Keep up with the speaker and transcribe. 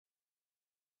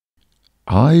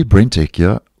Hi, BrenTech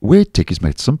here, where tech is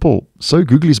made simple. So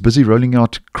Google is busy rolling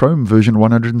out Chrome version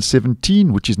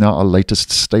 117, which is now our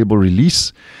latest stable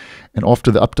release. And after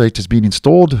the update has been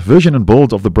installed, version and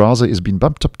build of the browser has been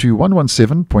bumped up to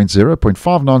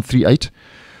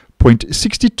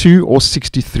 117.0.5938.62 or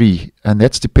 63. And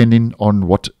that's depending on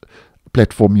what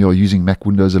platform you're using, Mac,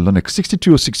 Windows, or Linux.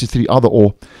 62 or 63, either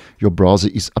or, your browser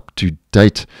is up to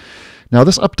date. Now,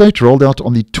 this update rolled out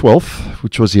on the 12th,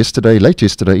 which was yesterday, late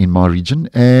yesterday in my region,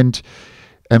 and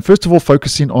first of all,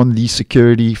 focusing on the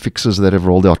security fixes that have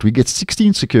rolled out. We get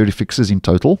 16 security fixes in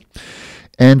total,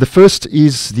 and the first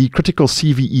is the critical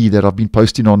CVE that I've been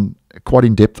posting on quite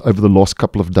in depth over the last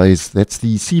couple of days. That's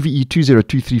the CVE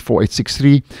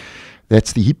 20234863.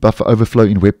 That's the heap buffer overflow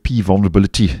in WebP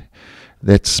vulnerability.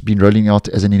 That's been rolling out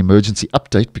as an emergency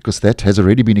update because that has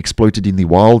already been exploited in the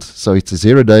wild. So it's a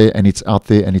 0 day and it's out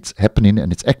there and it's happening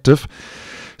and it's active.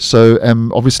 So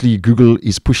obviously Google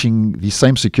is pushing the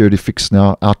same security fix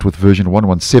now out with version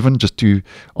 117 just to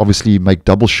obviously make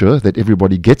double sure that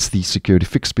everybody gets the security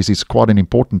fix because it's quite an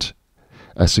important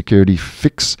security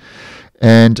fix.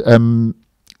 And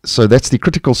so that's the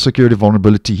critical security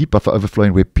vulnerability heap buffer overflow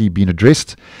in WebP being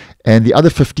addressed. And the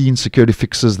other 15 security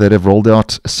fixes that have rolled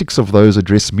out, 6 of those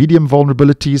address medium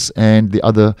vulnerabilities, and the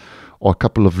other are a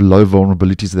couple of low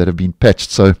vulnerabilities that have been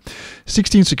patched. So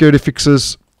 16 security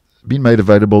fixes been made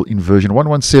available in version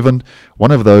 117.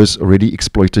 One of those already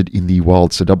exploited in the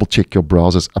wild. So double check your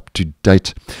browsers up to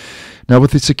date. Now,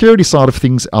 with the security side of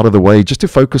things out of the way, just to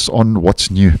focus on what's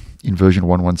new in version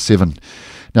 117.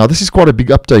 Now, this is quite a big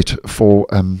update for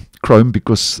Chrome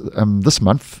because this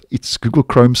month it's Google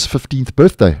Chrome's 15th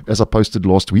birthday, as I posted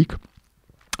last week.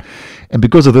 And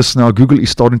because of this, now Google is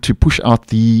starting to push out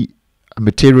the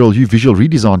Material U visual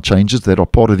redesign changes that are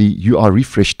part of the UI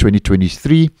Refresh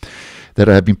 2023 that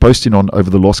I have been posting on over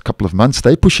the last couple of months.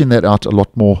 They're pushing that out a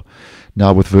lot more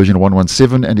now with version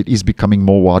 117, and it is becoming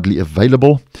more widely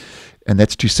available. And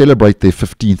that's to celebrate their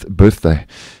 15th birthday.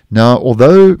 Now,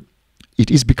 although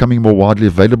it is becoming more widely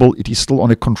available, it is still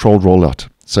on a controlled rollout.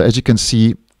 So as you can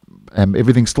see,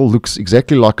 everything still looks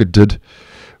exactly like it did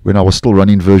when I was still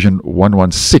running version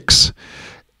 116.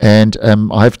 And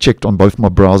I have checked on both my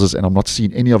browsers and I'm not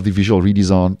seeing any of the visual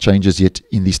redesign changes yet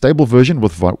in the stable version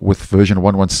with version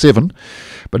 117.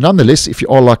 But nonetheless, if you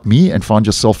are like me and find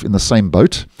yourself in the same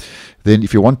boat, then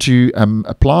if you want to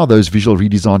apply those visual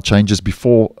redesign changes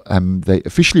before they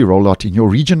officially roll out in your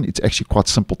region, it's actually quite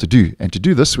simple to do. And to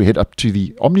do this, we head up to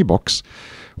the Omni box,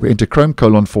 we enter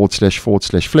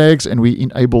Chrome://flags, and we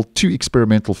enable 2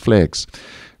 experimental flags,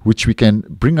 which we can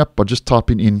bring up by just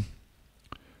typing in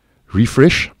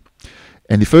refresh.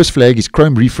 And the first flag is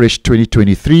Chrome Refresh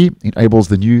 2023, enables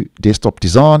the new desktop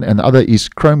design, and the other is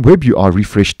Chrome Web UI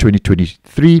Refresh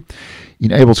 2023,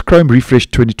 enables Chrome Refresh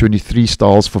 2023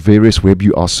 styles for various Web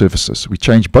UI services. We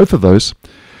change both of those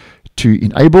to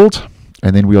enabled,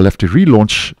 and then we'll have to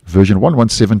relaunch version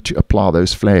 117 to apply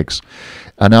those flags.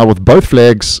 And now with both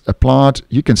flags applied,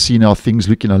 you can see now things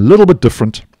looking a little bit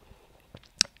different,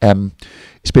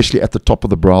 especially at the top of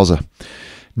the browser.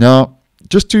 Now,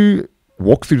 just to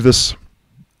walk through this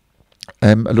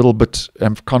a little bit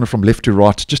kind of from left to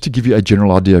right, just to give you a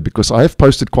general idea, because I have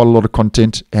posted quite a lot of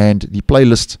content, and the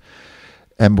playlist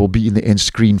will be in the end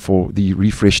screen for the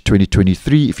Refresh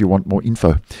 2023 if you want more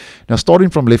info. Now, starting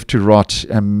from left to right,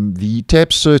 the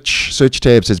tab search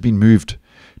tabs has been moved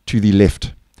to the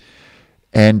left,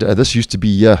 and this used to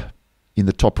be here in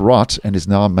the top right and has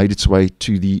now made its way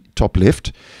to the top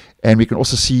left. And we can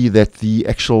also see that the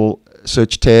actual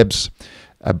search tabs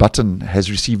button has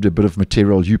received a bit of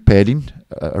Material U padding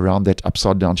around that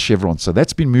upside down chevron. So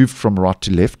that's been moved from right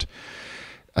to left.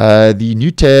 The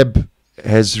new tab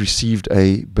has received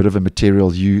a bit of a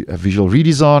Material U visual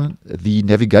redesign. The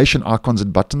navigation icons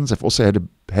and buttons have also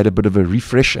had a bit of a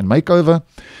refresh and makeover.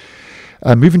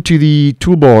 Moving to the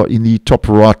toolbar in the top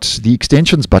right, the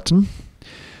extensions button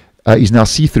is now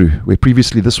see-through, where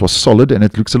previously this was solid, and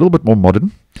it looks a little bit more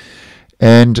modern.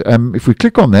 And if we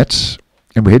click on that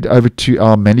and we head over to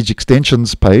our Manage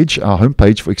Extensions page, our home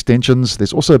page for extensions,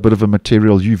 there's also a bit of a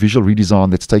Material U visual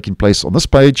redesign that's taking place on this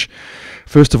page.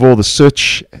 First of all, the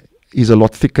search is a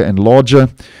lot thicker and larger.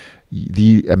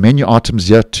 The menu items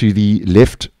here to the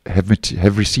left have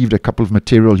received a couple of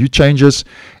Material U changes,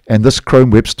 and this Chrome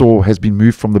Web Store has been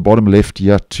moved from the bottom left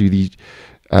here to the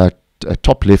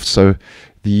top left. So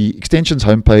the extensions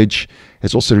homepage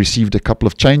has also received a couple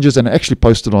of changes, and I actually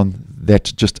posted on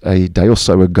that just a day or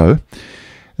so ago.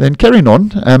 Then carrying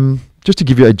on, just to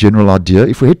give you a general idea,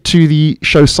 if we head to the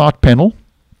Show Site panel,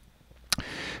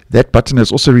 that button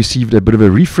has also received a bit of a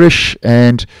refresh,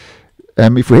 and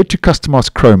if we head to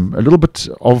Customize Chrome, a little bit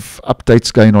of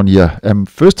updates going on here.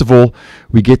 First of all,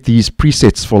 we get these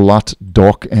presets for light,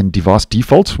 dark, and device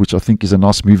default, which I think is a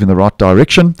nice move in the right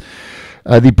direction.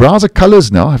 The browser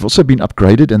colors now have also been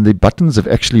upgraded, and the buttons have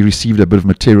actually received a bit of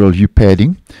material hue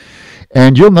padding.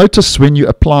 And you'll notice when you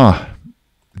apply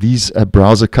these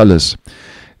browser colors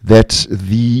that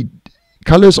the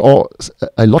colors are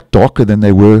a lot darker than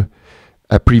they were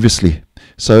previously.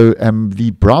 So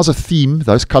the browser theme,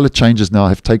 those color changes now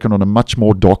have taken on a much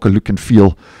more darker look and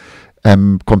feel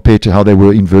compared to how they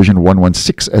were in version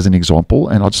 1.16 as an example.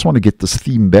 And I just want to get this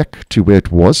theme back to where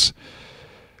it was.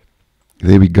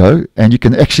 There we go. And you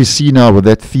can actually see now with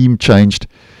that theme changed.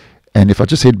 And if I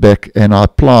just head back and I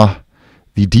apply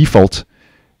the default,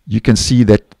 you can see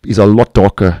that is a lot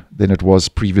darker than it was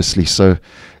previously. So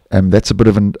that's a bit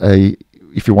of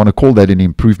if you want to call that an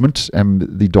improvement,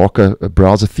 the darker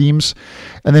browser themes.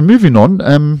 And then moving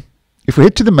on, if we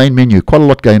head to the main menu, quite a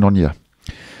lot going on here.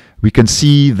 We can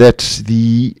see that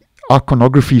the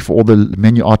iconography for all the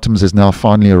menu items has now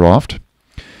finally arrived.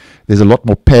 There's a lot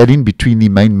more padding between the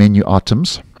main menu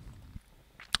items.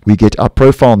 We get our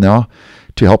profile now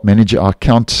to help manage our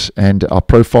account and our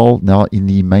profile now in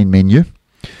the main menu.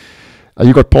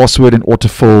 You've got password and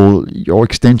autofill, your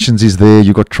extensions is there,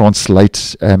 you've got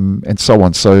translate, and so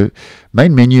on. So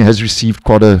main menu has received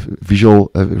quite a visual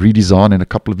redesign and a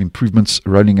couple of improvements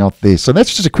rolling out there. So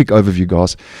that's just a quick overview,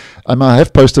 guys. I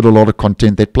have posted a lot of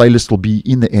content. That playlist will be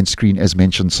in the end screen as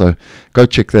mentioned, so go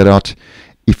check that out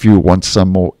if you want some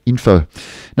more info.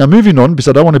 Now moving on, because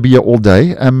I don't want to be here all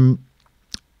day,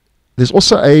 there's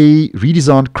also a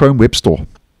redesigned Chrome Web Store.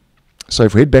 So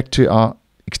if we head back to our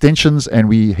extensions and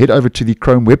we head over to the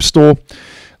Chrome Web Store,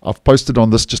 I've posted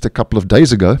on this just a couple of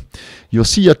days ago. You'll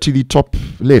see here to the top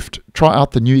left, try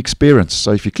out the new experience.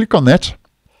 So if you click on that,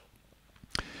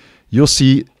 you'll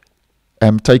see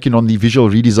taking on the visual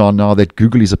redesign now that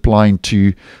Google is applying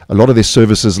to a lot of their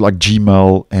services like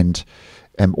Gmail and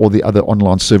all the other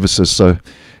online services. So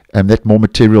that more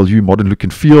material hue, modern look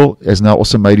and feel has now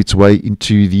also made its way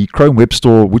into the Chrome Web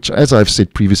Store, which, as I've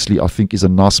said previously, I think is a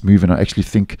nice move, and I actually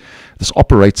think this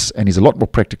operates and is a lot more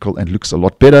practical and looks a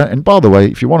lot better. And by the way,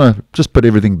 if you want to just put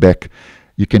everything back,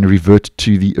 you can revert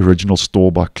to the original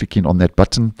store by clicking on that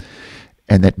button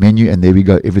and that menu, and there we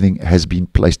go, everything has been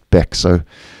placed back. So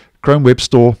Chrome Web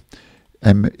Store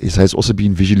has also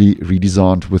been visually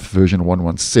redesigned with version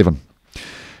 1.17.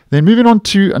 Then moving on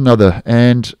to another,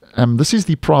 and this is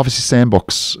the Privacy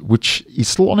Sandbox, which is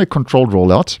still on a controlled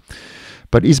rollout,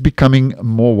 but is becoming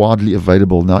more widely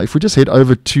available. Now, if we just head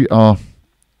over to our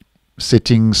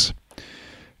settings,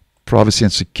 privacy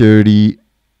and security,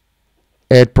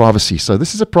 add privacy. So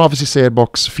this is a Privacy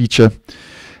Sandbox feature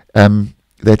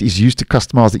that is used to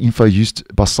customize the info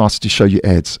used by sites to show you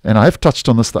ads. And I have touched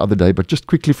on this the other day, but just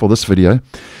quickly for this video,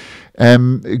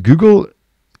 Google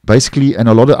basically, and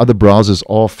a lot of other browsers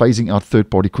are phasing out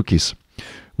third-party cookies,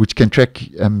 which can track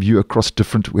you across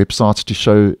different websites to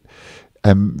show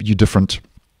you different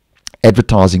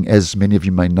advertising, as many of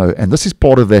you may know. And this is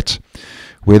part of that,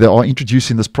 where they are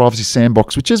introducing this Privacy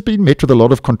Sandbox, which has been met with a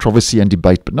lot of controversy and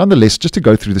debate. But nonetheless, just to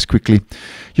go through this quickly,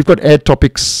 you've got ad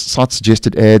topics,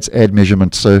 site-suggested ads, ad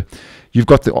measurement. So you've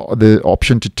got the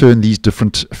option to turn these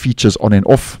different features on and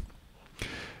off.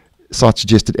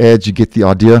 Site-suggested ads, you get the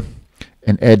idea.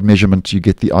 And ad measurement, you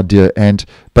get the idea. And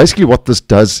basically what this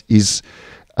does is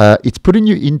it's putting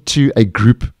you into a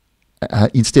group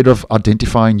instead of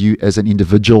identifying you as an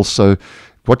individual. So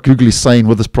what Google is saying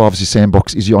with this Privacy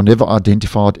Sandbox is you are never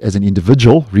identified as an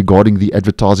individual regarding the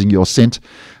advertising you are sent,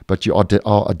 but you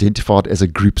are identified as a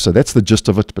group. So that's the gist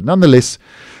of it. But nonetheless,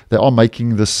 they are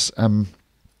making this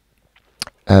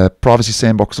Privacy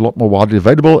Sandbox a lot more widely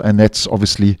available, and that's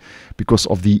obviously because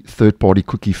of the third-party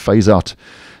cookie phase-out.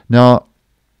 Now,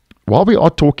 while we are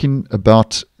talking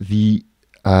about the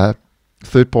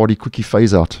third-party cookie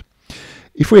phase-out,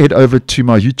 if we head over to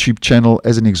my YouTube channel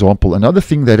as an example, another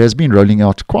thing that has been rolling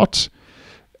out quite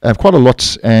a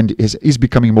lot and is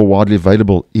becoming more widely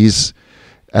available is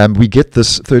we get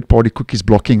this third-party cookies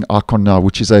blocking icon now,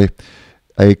 which is a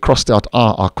crossed-out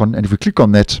R icon. And if we click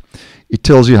on that, it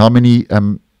tells you how many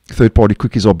third-party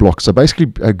cookies are blocked. So basically,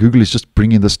 Google is just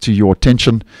bringing this to your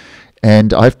attention.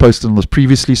 And I've posted on this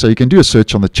previously, so you can do a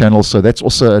search on the channel. So that's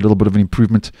also a little bit of an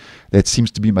improvement that seems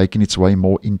to be making its way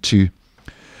more into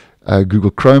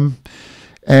Google Chrome.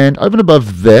 And over and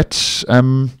above that,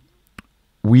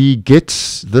 we get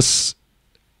this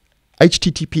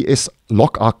HTTPS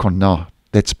lock icon now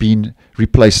that's been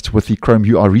replaced with the Chrome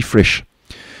UI refresh.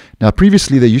 Now,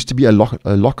 previously, there used to be a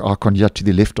lock icon here to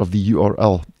the left of the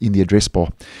URL in the address bar.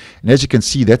 And as you can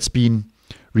see, that's been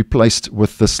replaced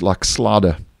with this like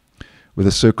slider, with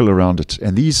a circle around it.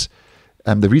 And these,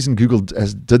 the reason Google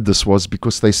did this was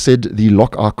because they said the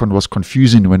lock icon was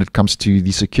confusing when it comes to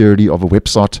the security of a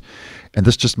website, and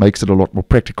this just makes it a lot more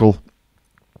practical.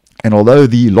 And although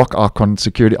the lock icon,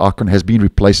 security icon, has been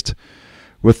replaced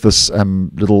with this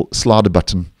little slider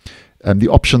button, the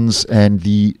options and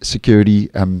the security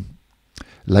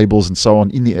labels and so on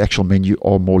in the actual menu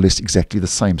are more or less exactly the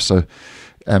same. So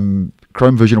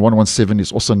Chrome version 117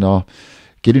 is also now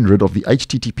getting rid of the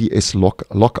HTTPS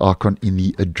lock icon in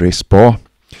the address bar.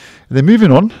 And then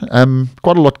moving on,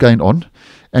 quite a lot going on.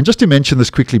 And just to mention this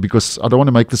quickly, because I don't want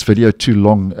to make this video too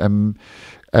long,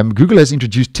 Google has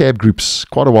introduced tab groups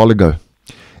quite a while ago.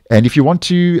 And if you want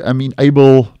to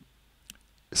enable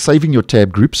saving your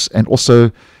tab groups and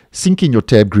also syncing your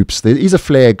tab groups, there is a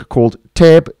flag called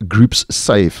tab groups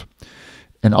save.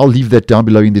 And I'll leave that down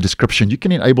below in the description. You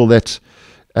can enable that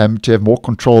to have more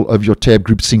control over your tab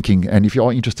group syncing. And if you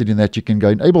are interested in that, you can go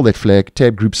enable that flag,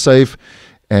 tab group save,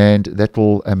 and that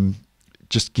will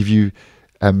just give you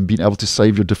being able to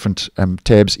save your different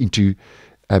tabs into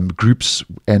groups,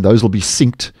 and those will be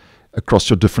synced across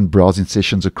your different browsing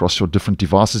sessions, across your different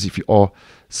devices if you are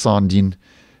signed in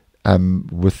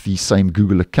with the same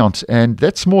Google account. And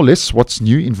that's more or less what's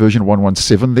new in version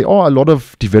 117. There are a lot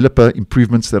of developer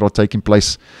improvements that are taking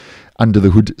place under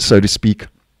the hood, so to speak.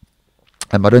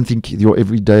 I don't think your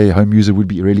everyday home user would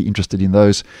be really interested in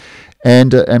those.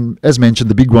 And as mentioned,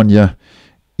 the big one here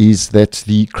is that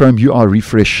the Chrome UI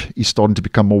refresh is starting to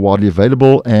become more widely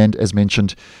available. And as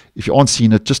mentioned, if you aren't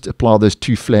seeing it, just apply those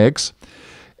two flags.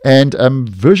 And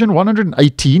version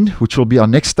 118, which will be our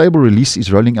next stable release,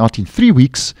 is rolling out in 3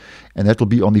 weeks. And that will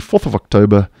be on the 4th of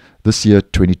October this year,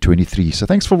 2023. So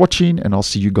thanks for watching, and I'll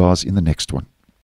see you guys in the next one.